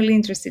extremely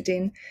interested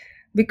in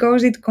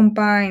because it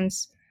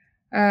combines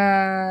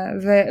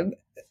I've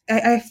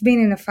been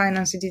in a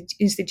finance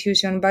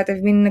institution, but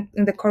I've been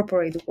in the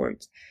corporate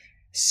world.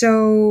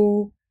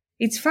 So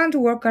it's fun to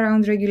work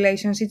around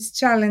regulations. It's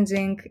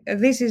challenging.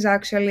 This is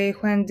actually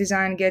when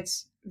design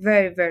gets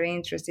very, very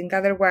interesting.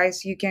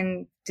 Otherwise, you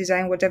can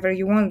design whatever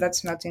you want.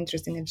 That's not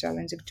interesting and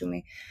challenging to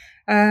me.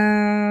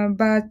 And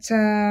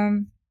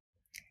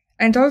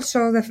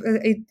also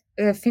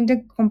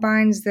fintech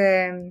combines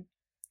the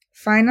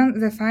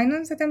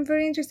finance that I'm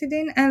very interested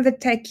in, and the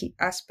techie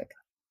aspect,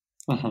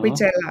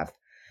 which I love.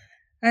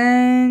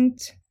 And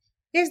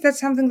yes,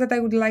 that's something that I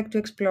would like to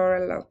explore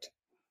a lot.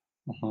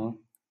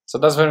 So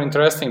that's very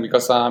interesting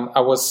because I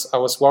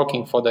was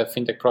working for the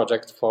fintech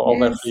project for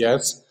over 3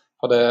 years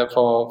for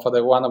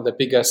the one of the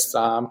biggest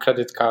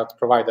credit card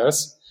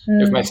providers,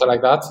 if I may say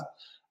like that.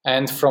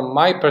 And from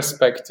my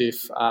perspective,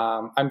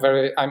 I'm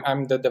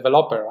the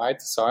developer, right?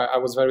 So I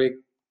was very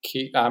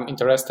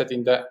interested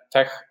in the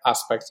tech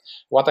aspect.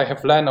 What I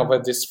have learned over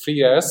these 3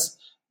 years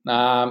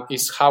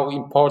is how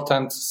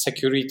important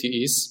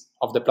security is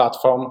of the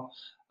platform.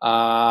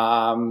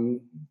 On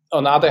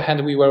the other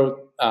hand, we were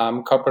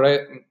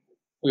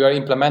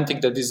implementing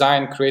the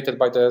design created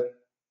by the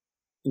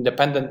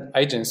independent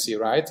agency,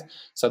 right?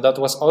 So that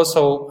was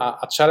also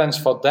a challenge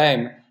for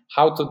them,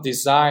 how to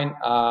design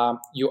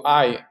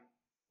UI,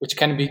 which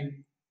can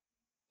be,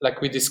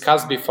 like we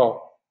discussed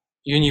before,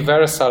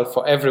 universal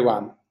for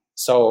everyone.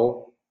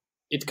 So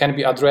it can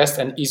be addressed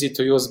and easy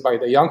to use by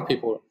the young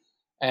people.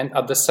 And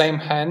at the same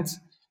time,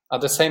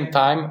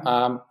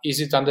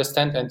 easy to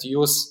understand and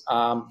use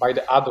by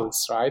the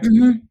adults, right?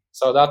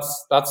 So that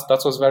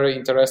was very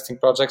interesting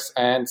projects.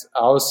 And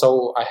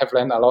also I have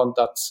learned a lot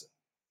that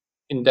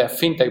in the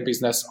fintech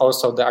business,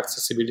 also the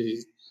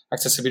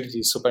accessibility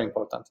is super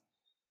important.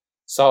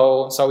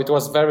 So it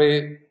was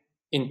very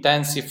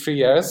intensive 3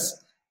 years.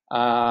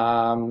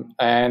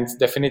 And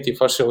definitely,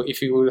 for sure,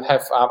 if you will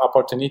have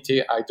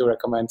opportunity, I do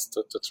recommend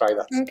to try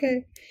that.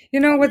 Okay. You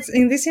know, what's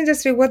in this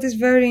industry, what is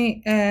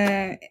very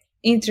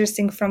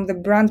interesting from the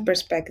brand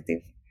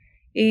perspective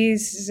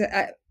is,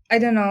 I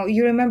don't know,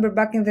 you remember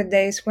back in the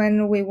days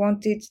when we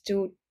wanted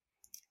to,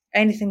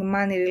 anything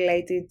money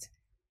related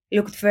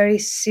looked very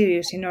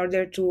serious in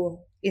order to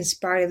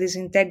inspire this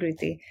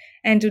integrity.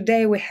 And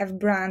today we have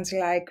brands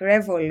like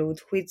Revolut,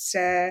 which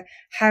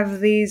have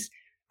this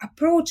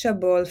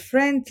approachable,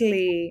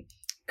 friendly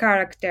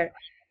character.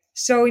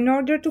 So in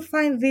order to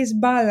find this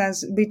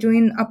balance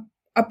between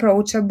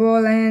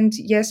approachable and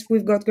yes,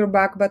 we've got your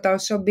back, but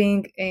also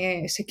being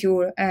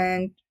secure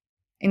and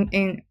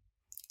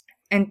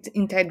and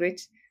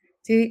integrity,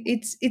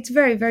 it's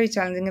very, very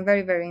challenging and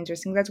very, very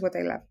interesting. That's what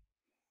I love.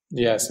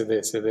 Yes, it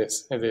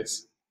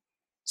is.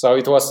 So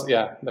it was,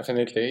 yeah,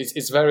 definitely.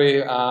 It's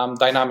very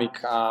dynamic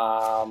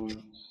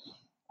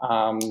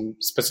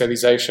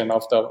specialization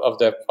of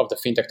the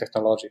fintech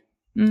technology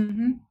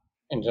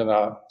in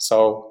general.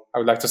 So I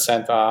would like to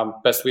send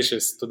best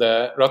wishes to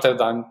the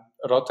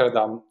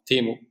Rotterdam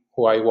team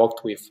who I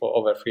worked with for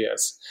over 3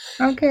 years.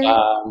 Okay.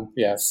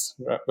 Yes,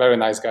 very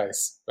nice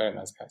guys. Very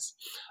nice guys.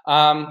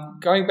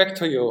 Going back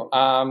to you.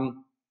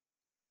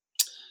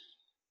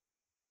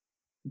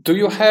 Do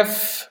you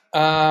have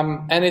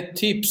any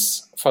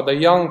tips for the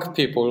young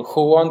people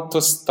who want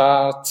to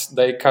start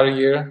their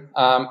career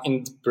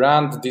in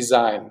brand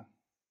design?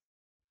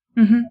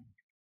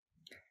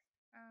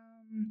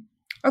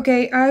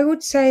 Okay, I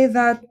would say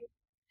that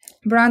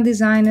brand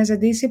design as a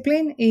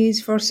discipline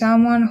is for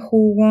someone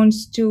who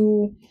wants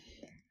to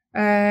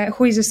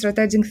who is a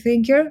strategic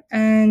thinker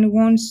and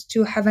wants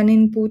to have an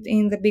input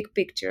in the big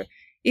picture.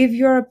 If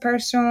you're a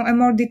person, a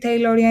more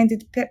detail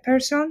oriented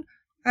person,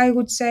 I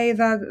would say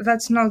that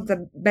that's not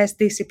the best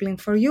discipline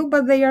for you,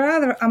 but there are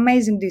other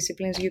amazing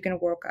disciplines you can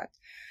work at.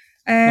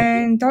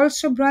 Mhm. And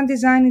also, brand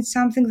design is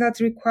something that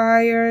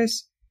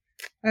requires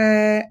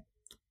uh,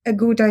 a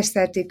good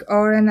aesthetic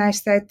or an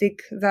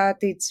aesthetic that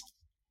it's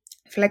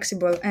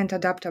flexible and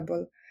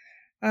adaptable.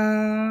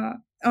 Uh,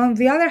 on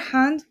the other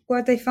hand,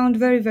 what I found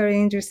very, very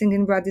interesting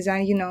in brand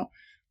design,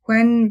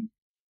 when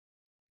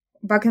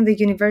back in the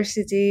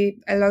university,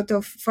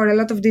 for a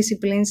lot of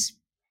disciplines,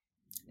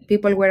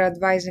 people were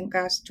advising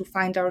us to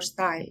find our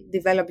style,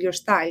 develop your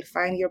style,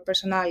 find your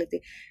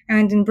personality.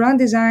 And in brand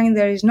design,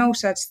 there is no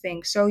such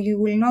thing. So you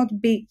will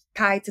not be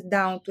tied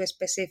down to a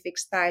specific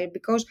style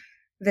because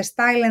the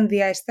style and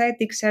the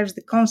aesthetic serves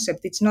the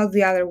concept. It's not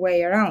the other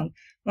way around.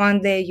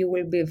 One day you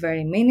will be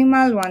very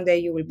minimal, one day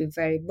you will be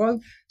very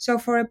bold. So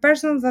for a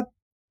person that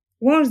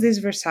wants this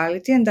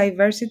versatility and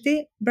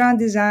diversity, brand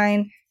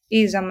design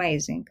is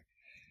amazing.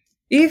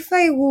 If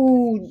I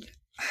would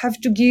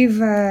have to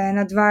give an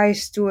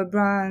advice to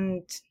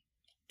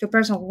to a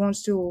person who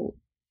wants to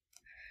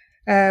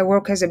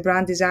work as a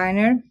brand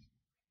designer,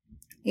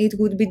 it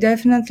would be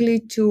definitely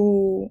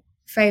to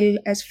fail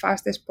as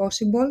fast as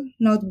possible,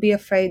 not be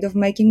afraid of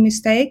making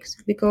mistakes,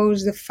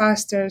 because the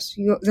faster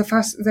you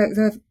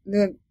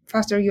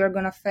are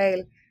gonna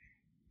fail,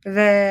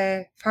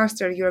 the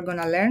faster you are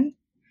gonna learn.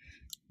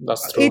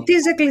 That's It true.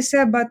 is a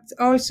cliche, but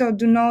also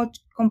do not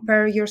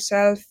compare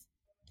yourself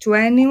to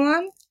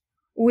anyone.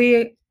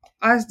 We,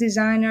 as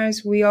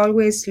designers, we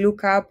always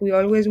look up, we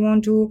always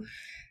want to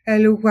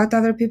look what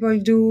other people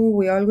do.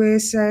 We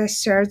always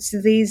search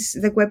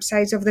the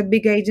websites of the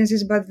big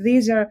agencies, but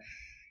these are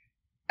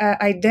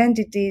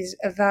identities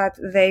that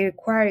they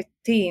require a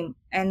team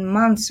and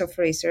months of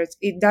research.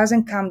 It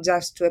doesn't come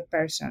just to a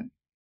person.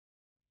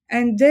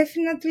 And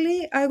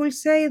definitely, I will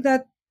say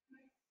that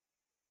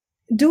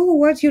do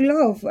what you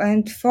love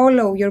and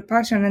follow your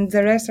passion, and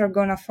the rest are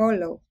gonna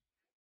follow.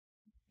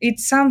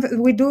 It's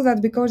something we do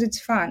that because it's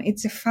fun.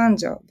 It's a fun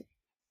job.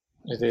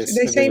 It Should is.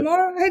 I It say is.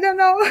 more? I don't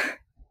know.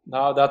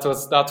 No, that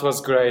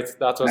was great.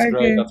 That was great.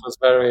 Okay, That was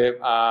very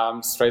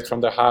straight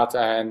from the heart,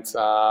 and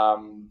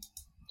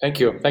thank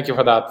you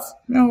for that.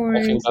 no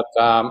I think worries. that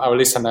our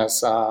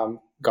listeners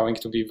going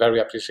to be very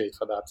appreciative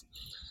for that.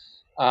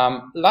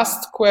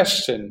 Last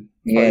question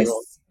for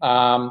you.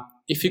 Yes.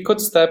 If you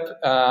could step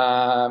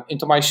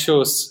into my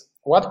shoes,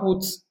 what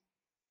would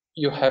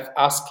you have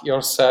asked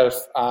yourself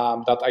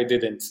that I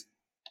didn't?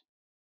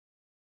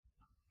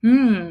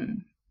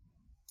 Hmm.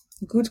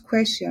 Good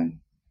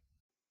question.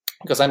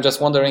 Because I'm just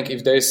wondering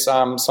if there's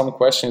some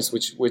questions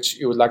which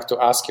you would like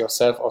to ask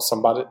yourself or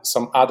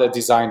some other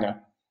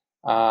designer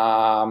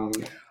from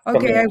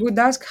Okay, your I would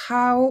ask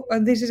how.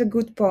 This is a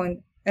good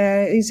point.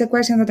 It's a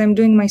question that I'm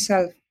doing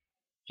myself.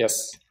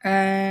 yes.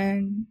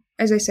 And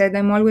as I said,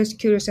 I'm always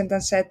curious and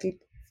unsettled.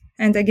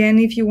 And again,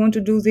 if you want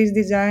to do this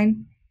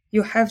design,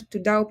 you have to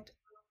doubt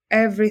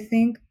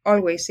everything,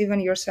 always, even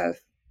yourself.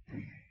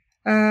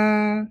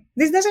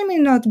 This doesn't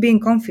mean not being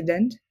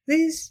confident.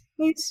 This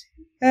means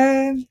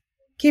uh,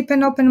 keep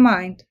an open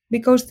mind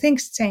because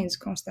things change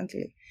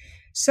constantly.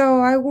 So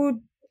I would,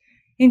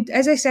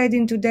 as I said,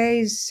 in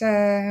today's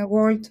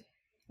world,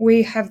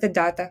 we have the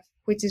data,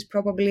 which is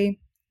probably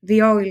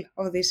the oil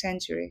of this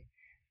century,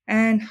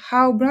 and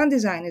how brand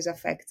design is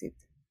affected.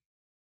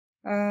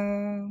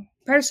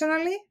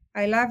 Personally,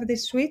 I love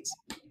this switch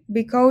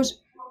because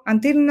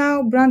until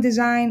now, brand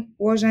design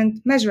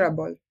wasn't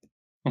measurable.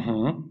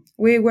 Hmm.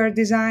 We were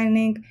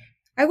designing,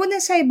 I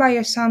wouldn't say by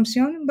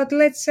assumption, but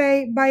let's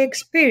say by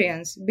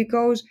experience,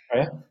 because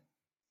Okay.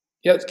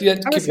 Yeah, yeah,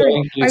 oh, keep sorry,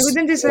 going, I please.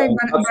 wouldn't Keep say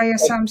going. by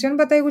assumption,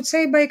 but I would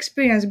say by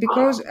experience,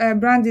 because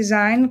brand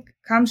design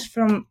comes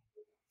from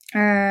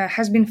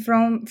has been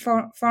from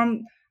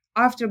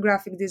after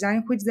graphic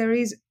design, which there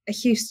is a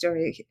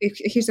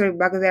history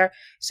back there.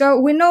 So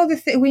we know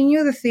we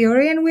knew the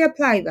theory and we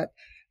applied that.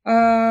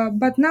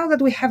 But now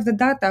that we have the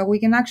data, we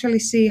can actually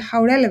see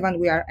how relevant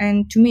we are.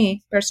 And to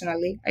me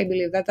personally, I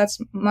believe that that's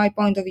my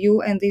point of view,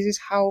 and this is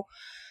how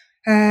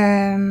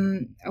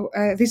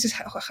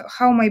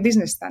my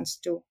business stands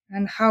too,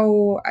 and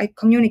how I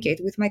communicate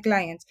with my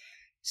clients.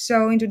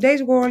 So in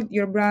today's world,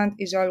 your brand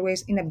is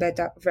always in a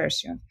beta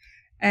version,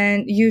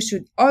 and you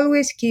should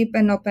always keep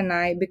an open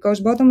eye, because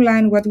bottom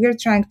line, what we're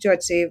trying to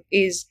achieve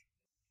is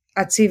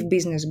achieve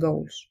business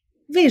goals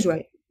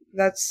visually.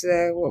 That's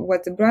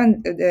what the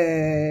brand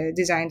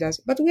design does.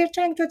 But we are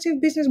trying to achieve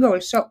business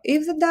goals. So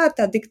if the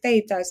data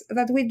dictate us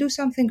that we do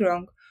something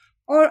wrong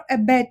or a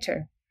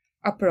better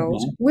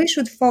approach, Mhm. we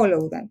should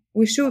follow them.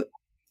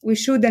 We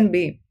shouldn't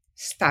be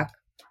stuck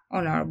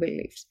on our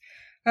beliefs.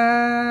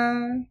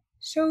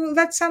 So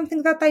that's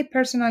something that I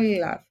personally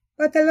love.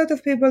 But a lot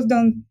of people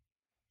don't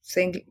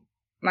think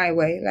my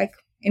way. Like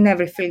in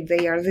every field,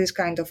 they are these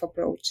kind of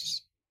approaches.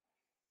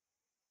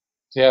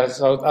 Yeah,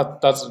 so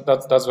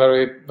that's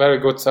very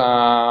good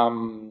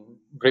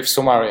brief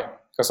summary,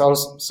 because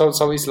also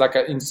so it's like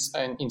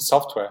in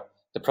software,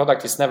 the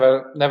product is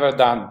never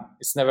done,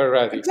 it's never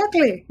ready.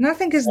 Exactly.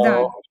 Nothing is So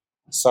done.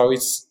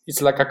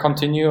 it's like a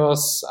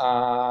continuous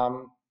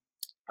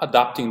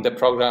adapting the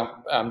program,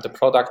 the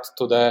product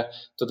to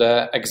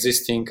the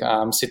existing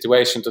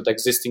situation, to the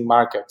existing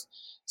market.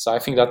 So I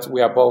think that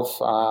we are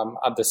both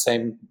at the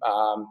same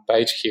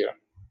page here.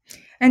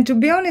 And to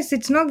be honest,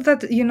 it's not that,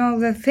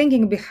 the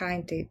thinking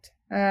behind it.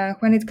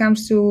 When it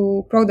comes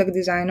to product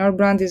design or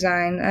brand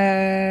design,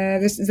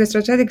 the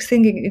strategic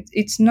thinking,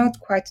 it's not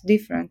quite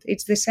different.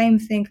 It's the same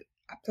thing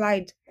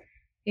applied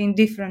in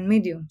different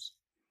mediums.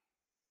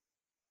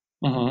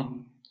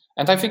 Mm-hmm.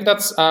 And I think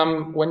that's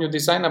when you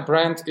design a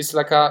brand, it's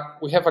like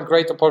we have a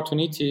great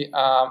opportunity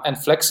and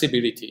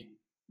flexibility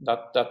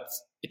that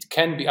it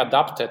can be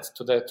adapted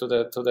to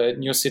the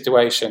new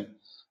situation.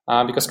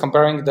 Because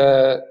comparing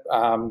the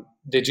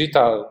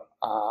digital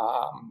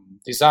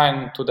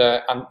design to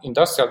the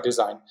industrial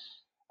design,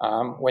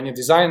 when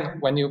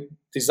you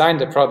design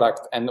the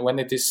product and when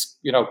it is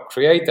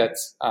created,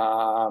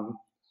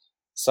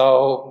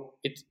 so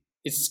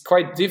it's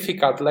quite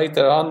difficult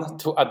later on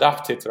to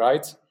adapt it,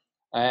 right?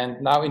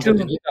 And now in the True.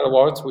 digital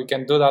world, we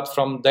can do that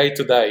from day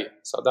to day.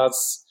 So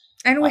that's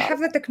And we uh, have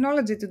the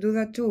technology to do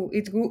that too.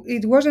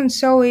 It wasn't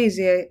so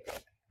easy,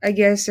 I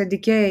guess, a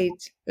decade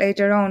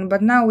later on,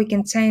 but now we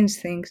can change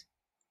things.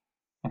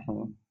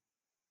 mhm.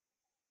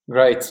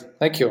 Great.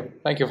 Thank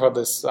you for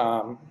this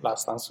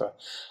last answer.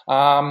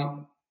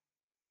 Um,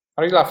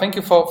 Marila, thank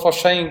you for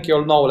sharing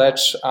your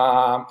knowledge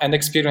and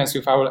experience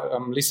with our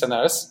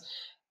listeners.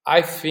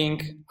 I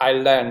think I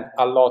learned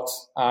a lot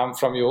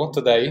from you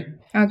today.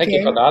 Thank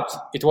you for Okay.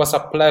 that. It was a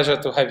pleasure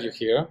to have you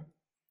here.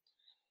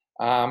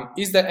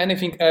 Is there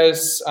anything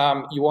else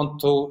you want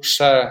to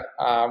share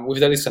with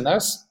the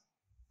listeners?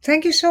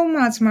 Thank you so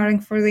much,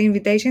 Marek, for the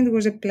invitation. It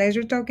was a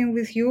pleasure talking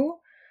with you.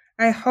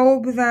 I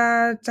hope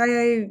that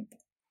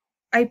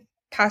I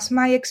pass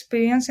my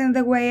experience and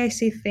the way I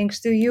see things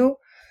to you,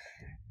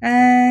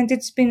 and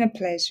it's been a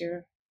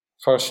pleasure.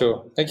 For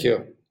sure. Thank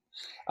you.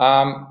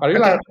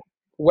 Marila, Okay.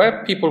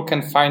 where people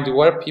can find you,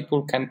 where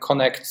people can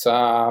connect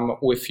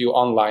with you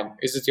online?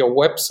 Is it your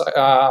website?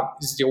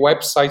 Is it your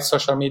website,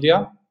 social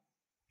media?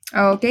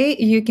 Okay,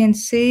 you can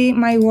see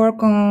my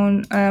work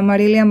on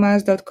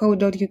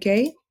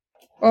mariliamaz.co.uk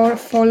or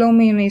follow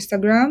me on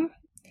Instagram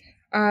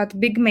at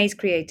Big Maze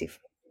Creative.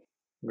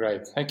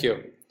 Great. Thank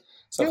you.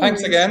 So No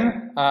thanks worries.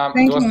 again. It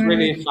Thank you, was Marek.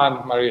 really fun,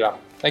 Marila.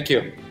 Thank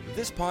you.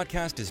 This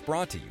podcast is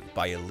brought to you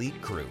by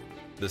Elite Crew,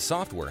 the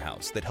software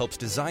house that helps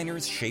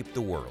designers shape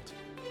the world.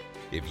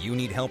 If you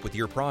need help with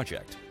your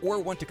project or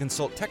want to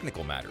consult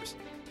technical matters,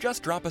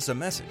 just drop us a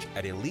message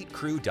at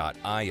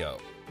elitecrew.io.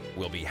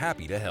 We'll be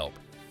happy to help.